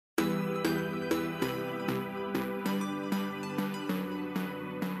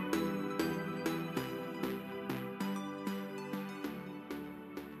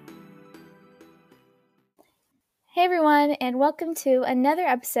Hey everyone, and welcome to another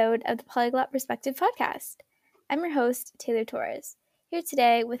episode of the Polyglot Perspective podcast. I'm your host, Taylor Torres, here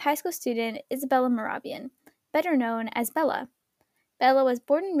today with high school student Isabella Morabian, better known as Bella. Bella was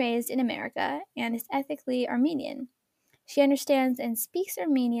born and raised in America and is ethnically Armenian. She understands and speaks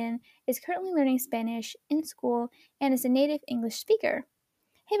Armenian, is currently learning Spanish in school, and is a native English speaker.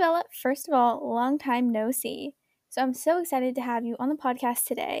 Hey Bella, first of all, long time no see. So I'm so excited to have you on the podcast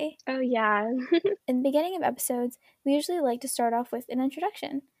today. Oh, yeah. In the beginning of episodes, we usually like to start off with an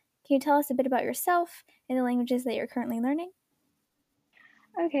introduction. Can you tell us a bit about yourself and the languages that you're currently learning?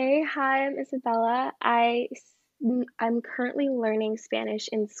 Okay, hi, I'm Isabella. I'm currently learning Spanish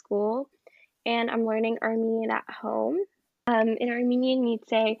in school, and I'm learning Armenian at home. In Armenian, you'd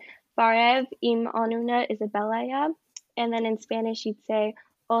say Barev im anuna Isabellaya, and then in Spanish, you'd say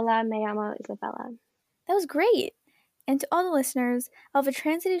Hola, me llamo Isabella. That was great! And to all the listeners, I'll have a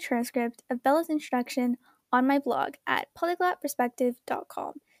translated transcript of Bella's introduction on my blog at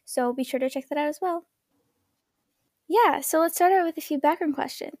polyglotperspective.com, so be sure to check that out as well. Yeah, so let's start out with a few background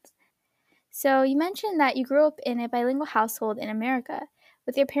questions. So, you mentioned that you grew up in a bilingual household in America,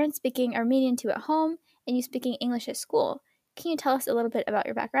 with your parents speaking Armenian to you at home and you speaking English at school. Can you tell us a little bit about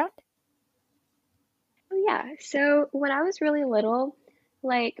your background? Oh, yeah. So when I was really little,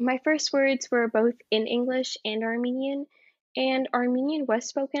 my first words were both in English and Armenian. And Armenian was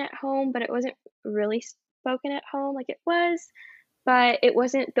spoken at home, but it wasn't really spoken at home like it was, but it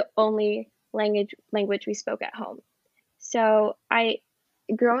wasn't the only language we spoke at home. So I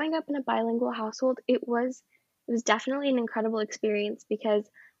growing up in a bilingual household, it was definitely an incredible experience because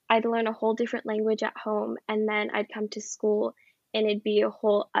I'd learn a whole different language at home and then I'd come to school and it'd be a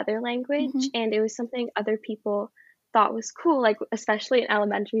whole other language Mm-hmm. and it was something other people thought was cool, like especially in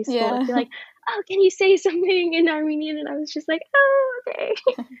elementary school. It'd Yeah. be like, "Oh, can you say something in Armenian?" And I was just like, "Oh, okay."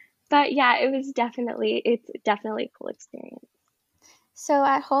 But yeah, it's definitely a cool experience. So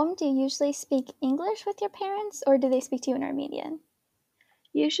at home, do you usually speak English with your parents or do they speak to you in Armenian?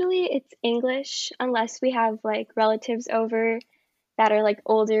 Usually it's English unless we have like relatives over that are like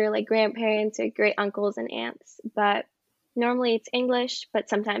older, like grandparents or great uncles and aunts. But normally it's English, but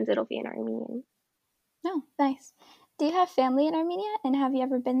sometimes it'll be in Armenian. Oh, nice. Do you have family in Armenia and have you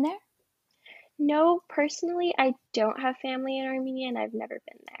ever been there? No, personally, I don't have family in Armenia and I've never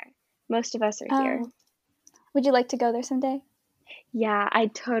been there. Most of us are here. Oh, would you like to go there someday? Yeah, I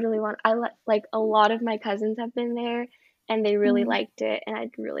totally want. Like a lot of my cousins have been there and they really Mm, liked it, and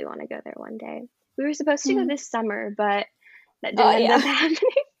I'd really want to go there one day. We were supposed to go mm. this summer, but that Oh, didn't end yeah. up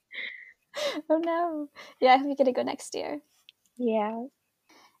happening. Oh, no. Yeah, I hope you get to go next year. Yeah.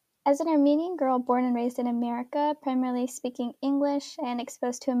 As an Armenian girl born and raised in America, primarily speaking English and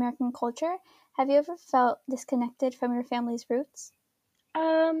exposed to American culture, have you ever felt disconnected from your family's roots?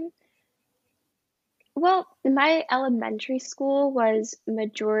 Um, Well, my elementary school was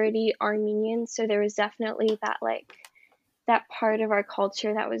majority Armenian, so there was definitely that part of our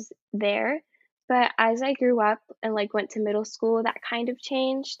culture that was there. But as I grew up and went to middle school, that kind of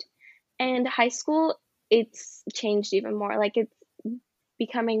changed. And high school, it's changed even more. Like it's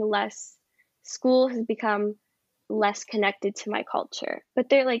becoming less school has become less connected to my culture. But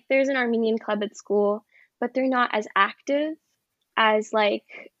there's an Armenian club at school, but they're not as active as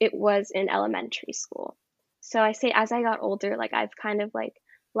it was in elementary school. So I say as I got older, I've kind of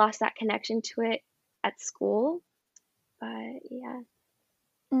lost that connection to it at school. But yeah.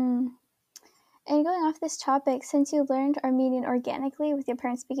 Mm. And going off this topic, since you learned Armenian organically with your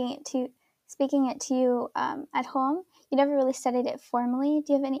parents speaking it to you at home, you never really studied it formally.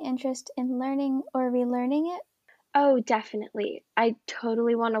 Do you have any interest in learning or relearning it? Oh, definitely. I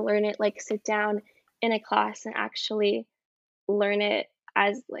totally want to learn it, sit down in a class and actually learn it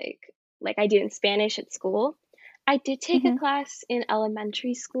as like I do in Spanish at school. I did take a Mm-hmm. class in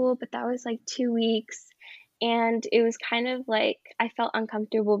elementary school, but that was like 2 weeks, and it was kind of like I felt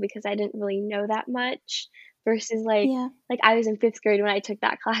uncomfortable because I didn't really know that much versus Yeah. I was in 5th grade when I took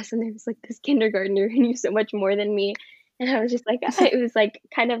that class, and there was, this kindergartner who knew so much more than me, and I was just like it was,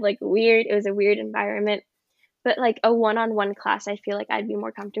 kind of, weird. It was a weird environment, but, a one-on-one class, I feel like I'd be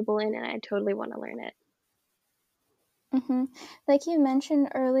more comfortable in, and I totally wanna learn it. Mm-hmm. Like you mentioned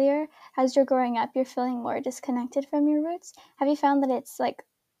earlier, as you're growing up, you're feeling more disconnected from your roots. Have you found that it's like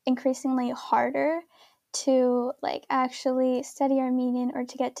increasingly harder to actually study Armenian or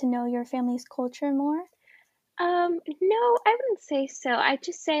to get to know your family's culture more? No, I wouldn't say so. I'd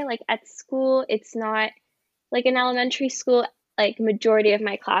just say, at school, it's not in elementary school, majority of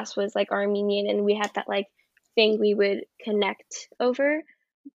my class was, Armenian, and we had that, thing we would connect over,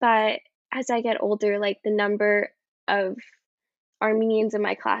 but as I get older, the number of Armenians in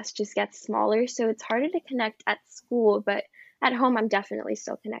my class just get smaller, so it's harder to connect at school, but at home I'm definitely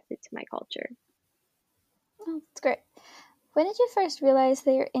still connected to my culture. Oh, that's great. When did you first realize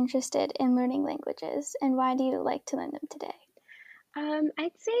that you're interested in learning languages, and why do you like to learn them today?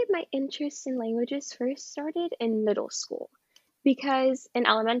 I'd say my interest in languages first started in middle school because in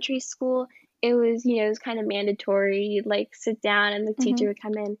elementary school it was, it was kind of mandatory. You'd like sit down and the teacher would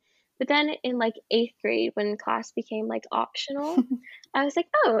come in. But then in like eighth grade, when class became like optional, I was like,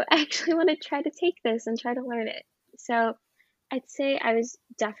 oh, I actually want to try to take this and try to learn it. So I'd say I was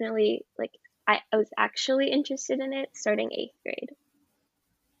definitely like, I was actually interested in it starting eighth grade.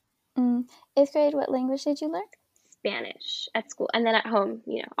 Eighth grade, what language did you learn? Spanish at school, and then at home,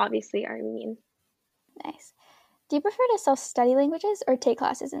 obviously Armenian. Nice. Do you prefer to self-study languages or take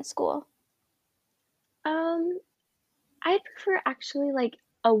classes in school? I prefer actually like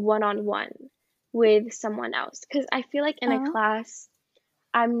a one-on-one with someone else because I feel like in a class,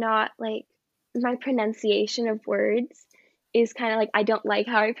 I'm not like my pronunciation of words is kind of like I don't like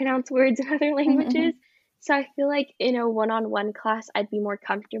how I pronounce words in other languages. So I feel like in a one-on-one class, I'd be more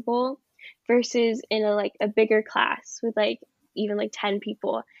comfortable versus in a bigger class with like even like 10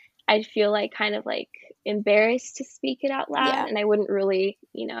 people. I'd feel like kind of like embarrassed to speak it out loud Yeah. and I wouldn't really,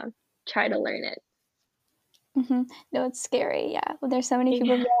 try to learn it. No, it's scary, yeah. When there's so many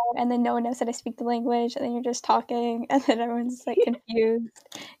people Yeah. there and then no one knows how to speak the language and then you're just talking and then everyone's like confused.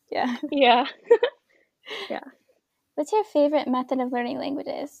 Yeah. Yeah. Yeah. What's your favorite method of learning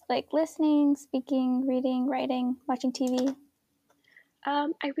languages? Like listening, speaking, reading, writing, watching TV?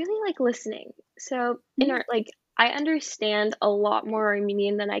 I really like listening. So in our like I understand a lot more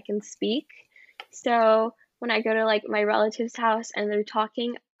Armenian than I can speak. So when I go to like my relative's house and they're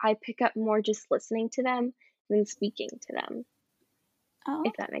talking, I pick up more just listening to them than speaking to them, Oh,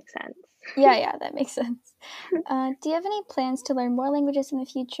 if that makes sense. yeah, that makes sense. Do you have any plans to learn more languages in the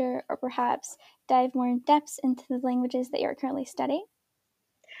future or perhaps dive more in depth into the languages that you're currently studying?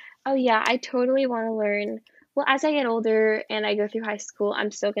 Oh yeah, I totally want to learn. Well, as I get older and I go through high school,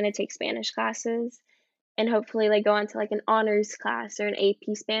 I'm still going to take Spanish classes and hopefully like go on to like an honors class or an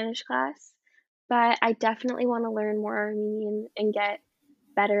AP Spanish class. But I definitely want to learn more Armenian and get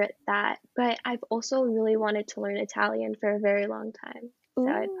better at that. But I've also really wanted to learn Italian for a very long time. So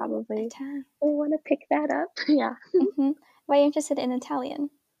I'd Ooh, probably Italian. want to pick that up. Yeah. Why are you interested in Italian?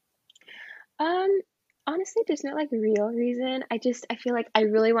 Um, Honestly, there's no like real reason. I feel like I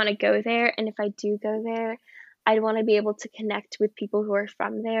really want to go there, and if I do go there, I'd want to be able to connect with people who are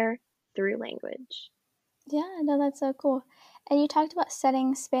from there through language. Yeah, no, that's so cool. And you talked about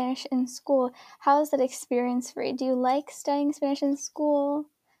studying Spanish in school. How is that experience for you? Do you like studying Spanish in school?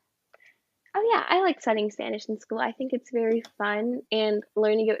 Oh yeah, I like studying Spanish in school. I think it's very fun, and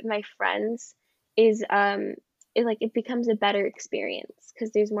learning it with my friends is it becomes a better experience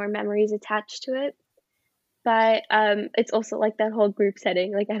because there's more memories attached to it. But it's also like that whole group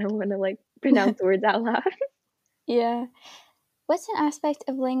setting. Like I don't want to like pronounce words out loud. Yeah. What's an aspect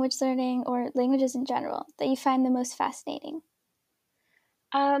of language learning or languages in general that you find the most fascinating?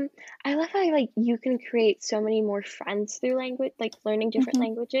 Um, I love how like you can create so many more friends through language, like learning different hmm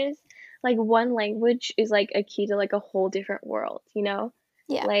languages. Like one language is like a key to like a whole different world, you know?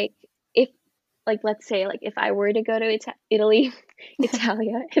 Yeah. Like if like let's say like if I were to go to Italy,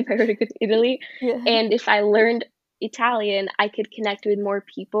 Italia, if I were to go to Italy, Yeah. and if I learned Italian, I could connect with more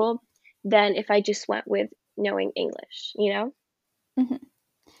people than if I just went with knowing English, you know? hmm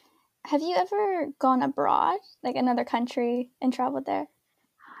Have you ever gone abroad, like another country, and traveled there?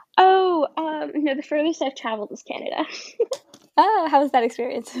 Oh, no, the furthest I've traveled is Canada. Oh, how was that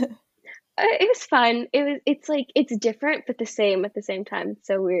experience? It was fun. It's like it's different but the same at the same time. It's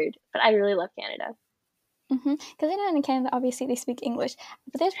so weird, but I really love Canada. Because I know in Canada, obviously they speak English,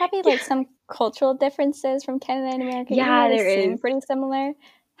 but there's probably Yeah. like some cultural differences from Canada and America, even Yeah, though they there seem is. pretty similar.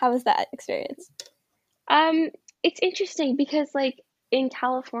 How was that experience? Um, it's interesting because like in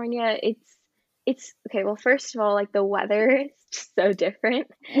California, it's okay. Well, first of all, like the weather is just so different.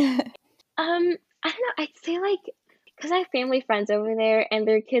 I don't know. I'd say like because I have family friends over there and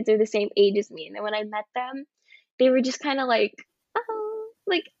their kids are the same age as me, and then when I met them, they were just kind of like, oh,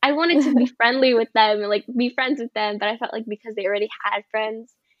 like I wanted to be friendly with them and like be friends with them, but I felt like because they already had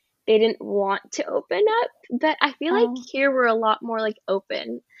friends, they didn't want to open up. But I feel like Oh, here we're a lot more like open.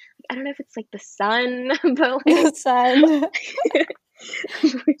 Like, I don't know if it's like the sun, but like son.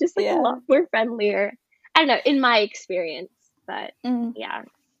 we're just like a Yeah. lot more friendlier. I don't know, in my experience, but Mm, yeah.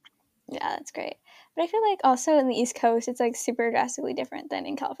 yeah, that's great. But I feel like also in the East Coast, it's like super drastically different than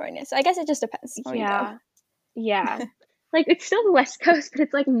in California. So I guess it just depends where you go. Yeah. Yeah. Like it's still the West Coast, but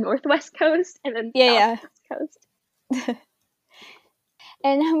it's like Northwest Coast and then Yeah, Southwest Coast. yeah.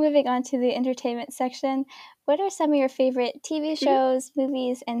 And now moving on to the entertainment section, what are some of your favorite TV shows,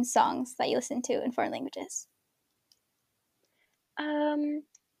 movies, and songs that you listen to in foreign languages?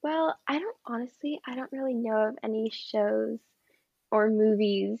 Well, I don't really know of any shows or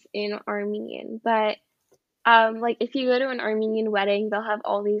movies in Armenian, but like if you go to an Armenian wedding, they'll have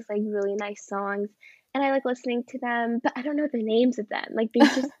all these like really nice songs, and I like listening to them, but I don't know the names of them. Like they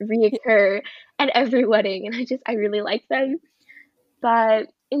just reoccur at every wedding, and I really like them. But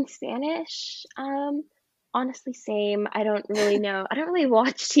in Spanish, honestly, same. I don't really know. I don't really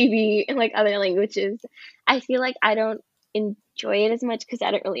watch TV in like other languages. I feel like I don't enjoy it as much because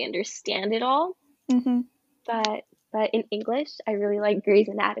I don't really understand it all. Mm-hmm. But in English, I really like Grey's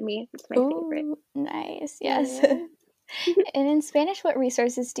Anatomy. It's my favorite. Ooh, nice. Yes. Yeah. And in Spanish, what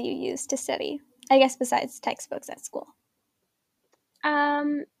resources do you use to study? I guess besides textbooks at school.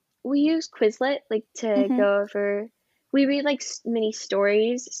 Um, we use Quizlet like to Mm-hmm. go over. We read like mini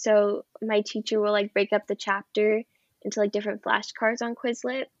stories, so my teacher will like break up the chapter into like different flashcards on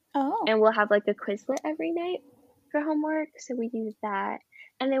Quizlet, Oh. and we'll have like a Quizlet every night for homework. So we use that,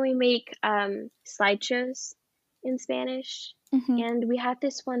 and then we make slideshows in Spanish, Mm-hmm. and we had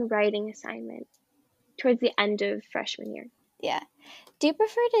this one writing assignment towards the end of freshman year. Yeah. Do you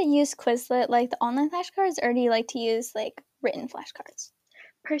prefer to use Quizlet like the online flashcards, or do you like to use like written flashcards?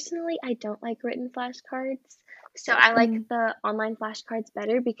 Personally, I don't like written flashcards. So I like the online flashcards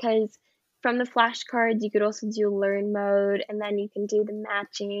better because from the flashcards you could also do learn mode and then you can do the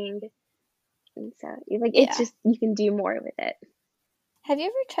matching. And so like it's Yeah. just you can do more with it. Have you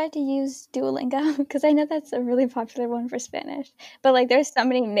ever tried to use Duolingo? Because I know that's a really popular one for Spanish. But like there's so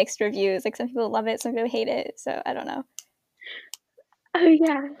many mixed reviews. Like some people love it, some people hate it. So I don't know. Oh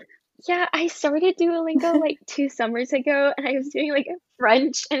yeah. Yeah, I started Duolingo like 2 summers ago and I was doing like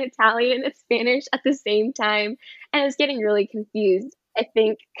French and Italian and Spanish at the same time and I was getting really confused. I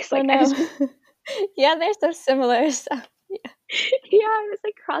think because Oh like I no. was Yeah, they're so similar. So yeah, I was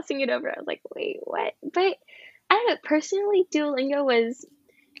like crossing it over. I was like, wait, what? But I don't know, personally, Duolingo was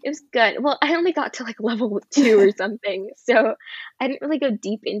it was good. Well, I only got to like level 2 or something, so I didn't really go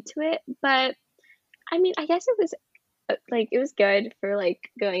deep into it, but I mean, I guess it was like it was good for like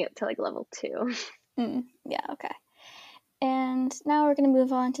going up to like level 2. yeah, okay. And now we're going to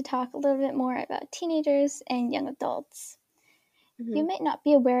move on to talk a little bit more about teenagers and young adults. You Mhm. might not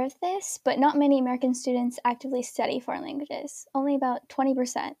be aware of this, but not many American students actively study foreign languages. Only about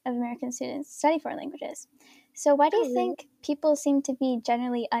 20% of American students study foreign languages. So, why do you Oh, really? think people seem to be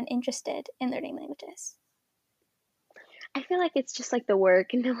generally uninterested in learning languages? I feel like it's just like the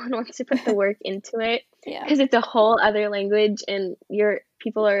work, and no one wants to put the work into it Yeah. because it's a whole other language, and your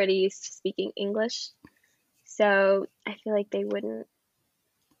people are already used to speaking English. So I feel like they wouldn't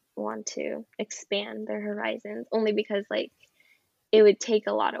want to expand their horizons only because like it would take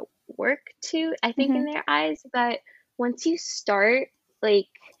a lot of work to, I think, Mm-hmm. in their eyes. But once you start, like,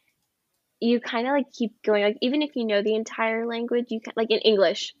 you kind of like keep going. Like, even if you know the entire language, you can, like, in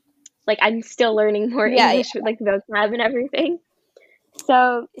English, like, I'm still learning more Yeah, yeah. English with like vocab and everything.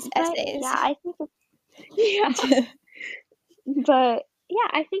 So, It's but yeah, essays. I think it's, yeah, but yeah,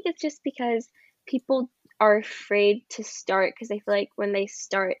 I think it's just because people are afraid to start because they feel like when they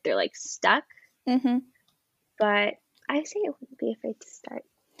start, they're like stuck. Mm-hmm. But I say I wouldn't be afraid to start.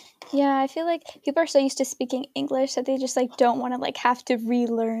 Yeah, I feel like people are so used to speaking English that they just like don't want to like have to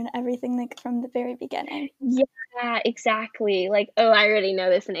relearn everything like from the very beginning. Yeah, exactly. Like, oh, I already know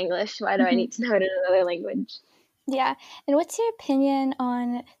this in English. Why do I Mm-hmm. need to know it in another language? Yeah. And what's your opinion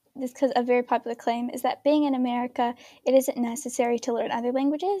on this? Because a very popular claim is that being in America, it isn't necessary to learn other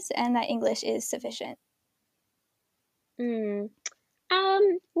languages and that English is sufficient. Mm.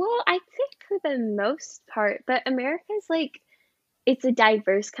 Well, I think for the most part, but America's like it's a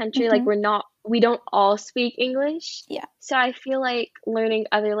diverse country. Like Mm-hmm. we don't all speak English. Yeah. So I feel like learning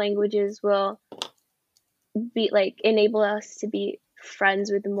other languages will be like enable us to be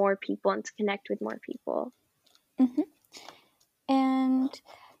friends with more people and to connect with more people. Mm-hmm. And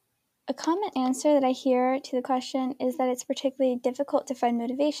a common answer that I hear to the question is that it's particularly difficult to find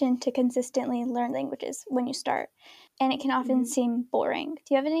motivation to consistently learn languages when you start, and it can often Mhm. seem boring. Do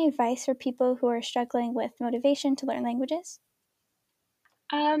you have any advice for people who are struggling with motivation to learn languages?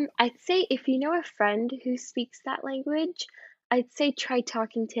 I'd say if you know a friend who speaks that language, I'd say try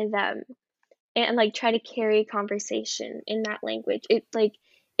talking to them and like try to carry a conversation in that language.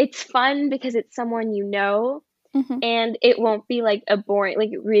 It's fun because it's someone you know Mm-hmm. and it won't be like a boring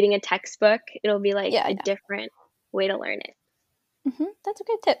like reading a textbook. It'll be like Yeah, a yeah. different way to learn That's a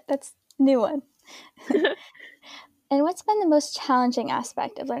good tip. That's a new one. it. And what's been the most challenging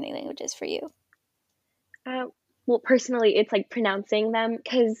aspect of learning languages for you? well, personally, it's, like, pronouncing them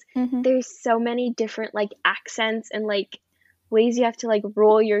because Mm-hmm. there's so many different, like, accents and, like, ways you have to, like,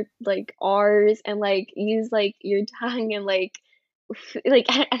 roll your, like, R's and, like, use, like, your tongue and, like, like,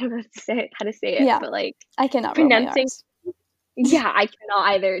 I don't know how to say it, Yeah, but, like, I cannot roll my pronouncing R's. yeah, I cannot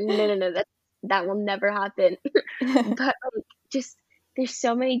either. No, no, no, that will never happen. But, like, just there's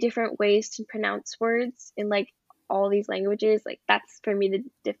so many different ways to pronounce words in, like, all these languages, like, that's for me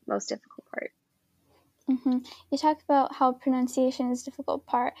the most difficult part. Mm-hmm. You talked about how pronunciation is a difficult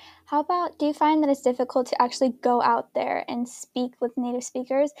part. How about, do you find that it's difficult to actually go out there and speak with native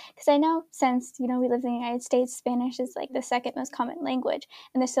speakers? Because I know since, we live in the United States, Spanish is like the second most common language.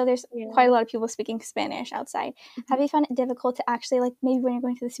 And there's quite a Yeah. lot of people speaking Spanish outside. Have Mhm. you found it difficult to actually, like, maybe when you're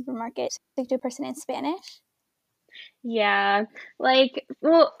going to the supermarket, speak to a person in Spanish? Yeah, like,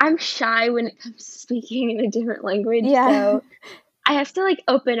 well, I'm shy when it comes to speaking in a different language, Yeah. so I have to, like,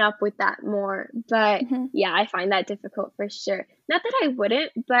 open up with that more, but, Hmm. yeah, I find that difficult for sure. Not that I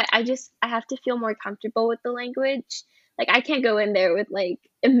wouldn't, but I have to feel more comfortable with the language. Like, I can't go in there with, like,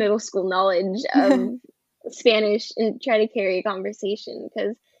 a middle school knowledge of Spanish and try to carry a conversation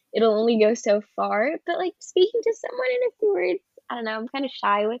because 'cause it'll only go so far, but, like, speaking to someone in a few words, I don't know, I'm kinda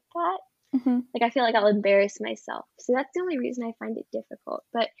shy with that. Hmm. Like, I feel like I'll embarrass myself, so that's the only reason I find it difficult,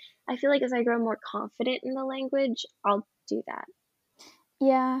 but I feel like as I grow more confident in the language, I'll do that.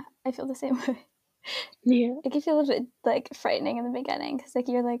 Yeah, I feel the same way. Yeah. It can feel a bit, like, frightening in the beginning because, like,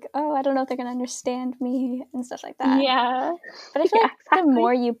 you're like, "Oh, I don't know if they're gonna understand me," and stuff like that. Yeah. But I feel Yeah, like the exactly.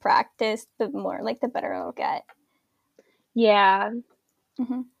 more you practice, the more, like, the better it'll get. Yeah.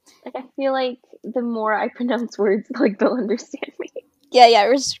 Mhm. Like, I feel like the more I pronounce words, like, they'll understand me. Yeah, yeah,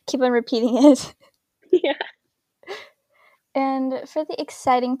 we just keep on repeating it. Yeah. And for the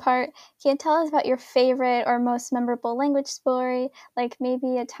exciting part, can you tell us about your favorite or most memorable language story? Like,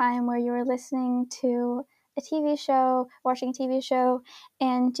 maybe a time where you were listening to a TV show, watching a TV show,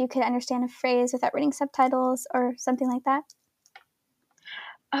 and you could understand a phrase without reading subtitles or something like that?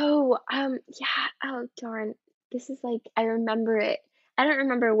 Oh, yeah, oh, darn. This is, like I remember it. I don't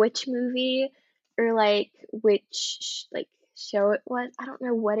remember which movie or, like, which like, show it was. I don't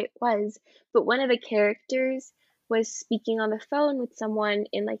know what it was, but one of the characters was speaking on the phone with someone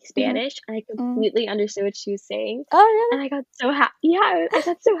in, like, Mhm. Spanish, and I Mm. completely understood what she was saying, Oh, really? and I got so yeah, I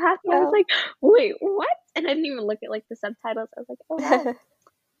got so happy. I was Wow. like, "Wait, what?" And I didn't even look at, like, the subtitles. I was like, "Oh, wow."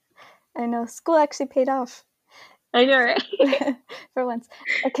 I know. School actually paid off I know, right? for once.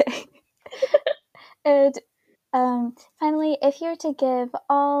 Okay. And finally, if you were to give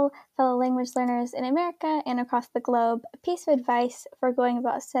all fellow language learners in America and across the globe a piece of advice for going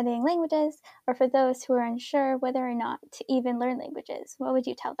about studying languages, or for those who are unsure whether or not to even learn languages, what would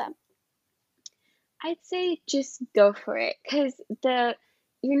you tell them? I'd say just go for it, cause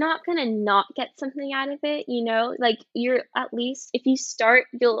you're not gonna not get something out of it, you know? Like, you're at least if you start,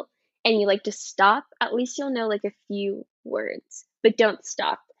 and you, like, just stop, at least you'll know, like, a few words, but don't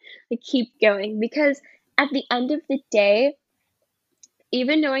stop. Like, keep going because at the end of the day,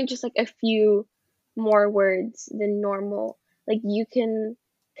 even knowing just, like, a few more words than normal, like, you can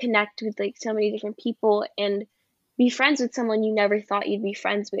connect with, like, so many different people and be friends with someone you never thought you'd be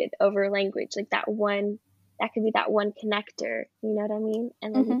friends with over language, like, that could be that one connector, you know what I mean?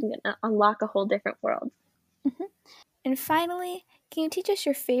 And, like, you Hmm. can unlock a whole different world. Hmm. And finally, can you teach us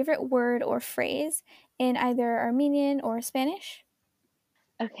your favorite word or phrase in either Armenian or Spanish?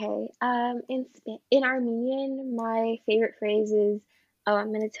 Okay, in Armenian, my favorite phrase is oh,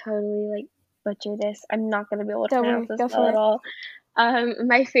 I'm gonna totally, like, butcher this. I'm not gonna be able to Don't pronounce worry, this go well for at it. all.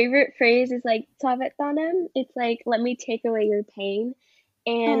 My favorite phrase is, like, "Tavettanem." It's like, "Let me take away your pain."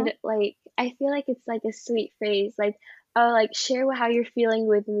 Uh, And, like, I feel like it's, like, a sweet phrase, like, "Oh, like, share how you're feeling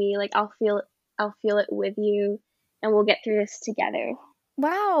with me, like, I'll feel it with you, and we'll get through this together."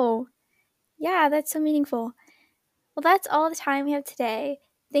 wow. Yeah, that's so meaningful. Well, that's all the time we have today.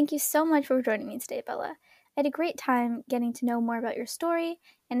 Thank you so much for joining me today, Bella. I had a great time getting to know more about your story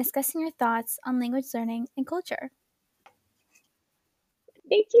and discussing your thoughts on language learning and culture.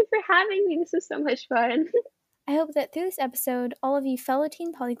 Thank you for having me, this was so much fun. I hope that through this episode, all of you fellow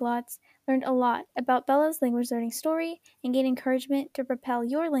teen polyglots learned a lot about Bella's language learning story and gained encouragement to propel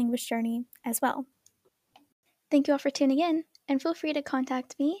your language journey as well. Thank you all for tuning in, and feel free to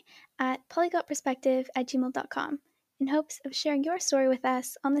contact me at polyglotperspective@gmail.com in hopes of sharing your story with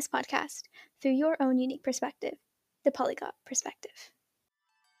us on this podcast through your own unique perspective, the polyglot perspective.